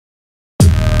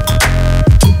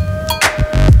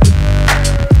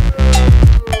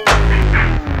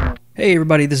Hey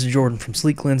everybody, this is Jordan from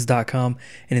Sleeklens.com,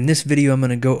 and in this video I'm going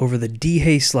to go over the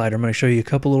Dehaze slider. I'm going to show you a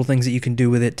couple little things that you can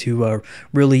do with it to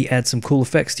really add some cool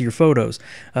effects to your photos.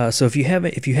 So if you have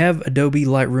Adobe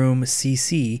Lightroom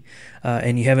CC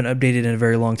and you haven't updated in a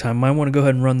very long time, you might want to go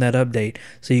ahead and run that update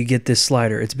so you get this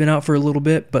slider. It's been out for a little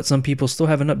bit, but some people still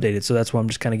haven't updated, so that's why I'm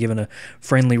just kind of giving a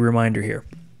friendly reminder here.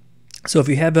 So if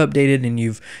you have updated and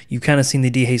you've kind of seen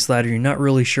the Dehaze slider, you're not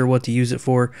really sure what to use it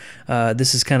for,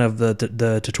 this is kind of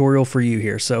the tutorial for you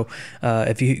here. So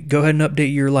if you go ahead and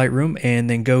update your Lightroom and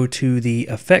then go to the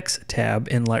Effects tab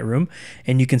in Lightroom,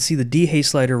 and you can see the Dehaze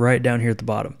slider right down here at the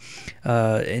bottom.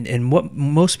 And what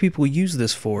most people use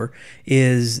this for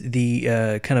is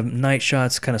the kind of night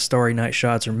shots, kind of starry night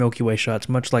shots or Milky Way shots,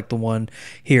 much like the one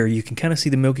here. You can kind of see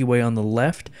the Milky Way on the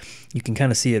left. You can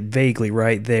kind of see it vaguely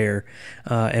right there.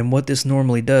 And what this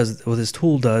normally does, what this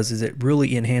tool does, is it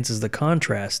really enhances the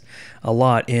contrast a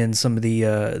lot in some of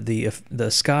the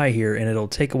sky here, and it'll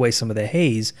take away some of the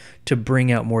haze to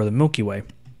bring out more of the Milky Way.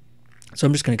 So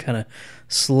I'm just going to kind of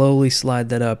slowly slide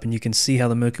that up, and you can see how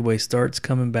the Milky Way starts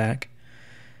coming back.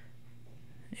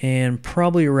 And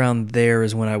probably around there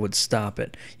is when I would stop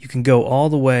it. You can go all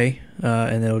the way,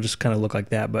 and it'll just kind of look like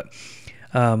that. But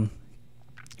I'll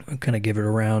kind of give it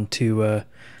around to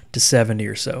 70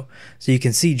 or so. So you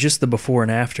can see just the before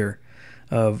and after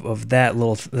of that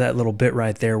little bit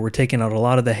right there. We're taking out a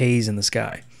lot of the haze in the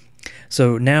sky.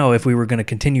 So now if we were going to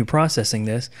continue processing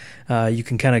this, you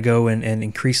can kind of go and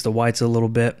increase the whites a little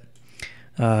bit,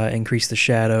 increase the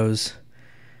shadows,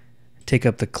 take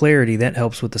up the clarity. That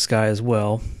helps with the sky as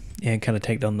well, and kind of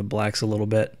take down the blacks a little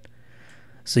bit.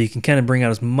 So you can kind of bring out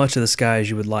as much of the sky as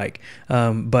you would like.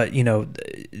 But, you know,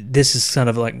 this is kind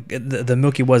of like the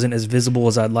Milky wasn't as visible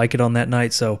as I'd like it on that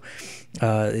night, so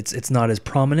it's not as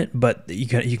prominent, but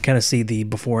you kind of see the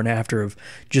before and after of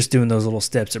just doing those little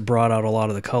steps. It brought out a lot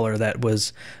of the color that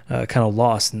was kind of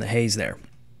lost in the haze there.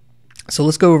 So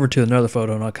let's go over to another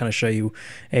photo, and I'll kind of show you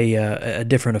a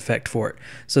different effect for it.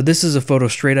 So this is a photo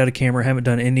straight out of camera. I haven't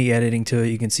done any editing to it.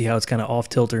 You can see how it's kind of off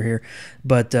tilter here.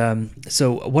 But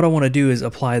so what I want to do is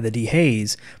apply the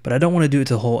dehaze, but I don't want to do it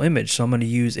to the whole image. So I'm going to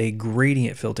use a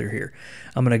gradient filter here.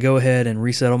 I'm going to go ahead and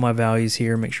reset all my values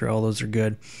here, make sure all those are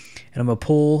good. And I'm going to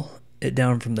pull it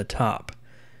down from the top.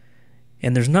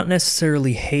 And there's not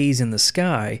necessarily haze in the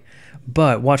sky,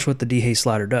 but watch what the dehaze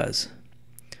slider does.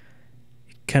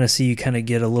 Kind of see you kind of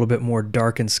get a little bit more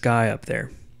darkened sky up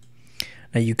there.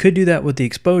 Now you could do that with the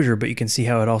exposure, but you can see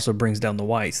how it also brings down the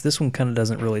whites. This one kind of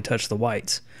doesn't really touch the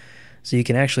whites. So you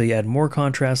can actually add more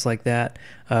contrast like that.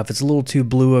 If it's a little too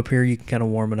blue up here, you can kind of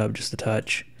warm it up just a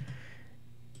touch.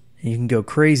 And you can go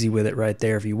crazy with it right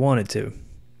there if you wanted to.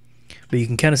 But you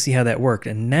can kind of see how that worked.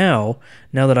 And now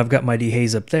that I've got my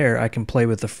dehaze up there, I can play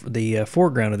with the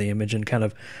foreground of the image and kind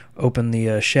of open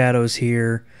the shadows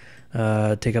here.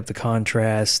 Take up the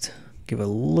contrast, give a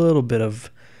little bit of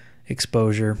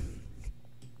exposure,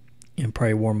 and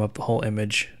probably warm up the whole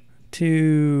image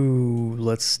to,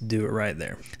 let's do it right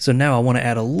there. So now I want to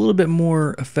add a little bit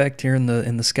more effect here in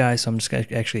the sky, so I'm just going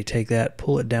to actually take that,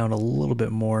 pull it down a little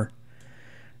bit more,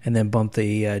 and then bump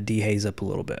the dehaze up a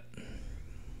little bit.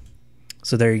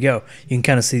 So there you go. You can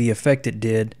kind of see the effect it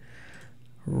did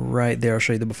right there. I'll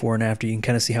show you the before and after. You can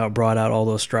kind of see how it brought out all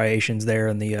those striations there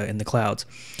in the clouds.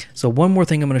 So one more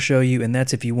thing I'm going to show you, and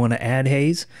that's if you want to add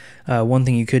haze. One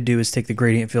thing you could do is take the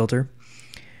gradient filter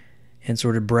and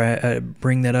sort of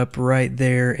bring that up right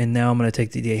there, and now I'm going to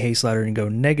take the dehaze slider and go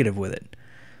negative with it.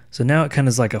 So now it kind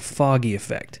of is like a foggy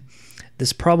effect.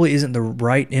 This probably isn't the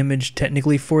right image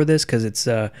technically for this because it's,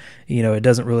 you know, it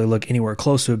doesn't really look anywhere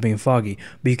close to it being foggy.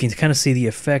 But you can kind of see the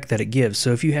effect that it gives.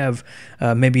 So if you have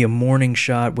maybe a morning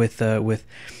shot with a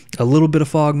little bit of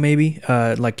fog, maybe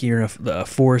like you're in a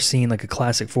forest scene, like a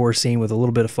classic forest scene with a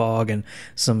little bit of fog and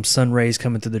some sun rays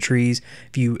coming through the trees.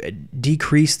 If you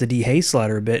decrease the dehaze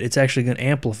slider a bit, it's actually going to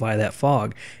amplify that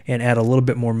fog and add a little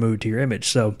bit more mood to your image.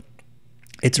 So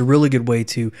it's a really good way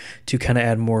to kind of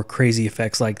add more crazy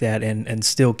effects like that and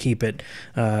still keep it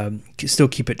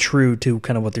true to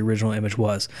kind of what the original image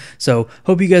was. So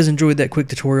hope you guys enjoyed that quick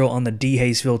tutorial on the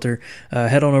dehaze filter.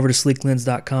 Head on over to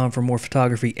sleeklens.com for more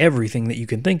photography, everything that you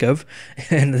can think of.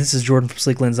 And this is Jordan from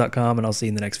sleeklens.com, and I'll see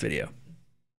you in the next video.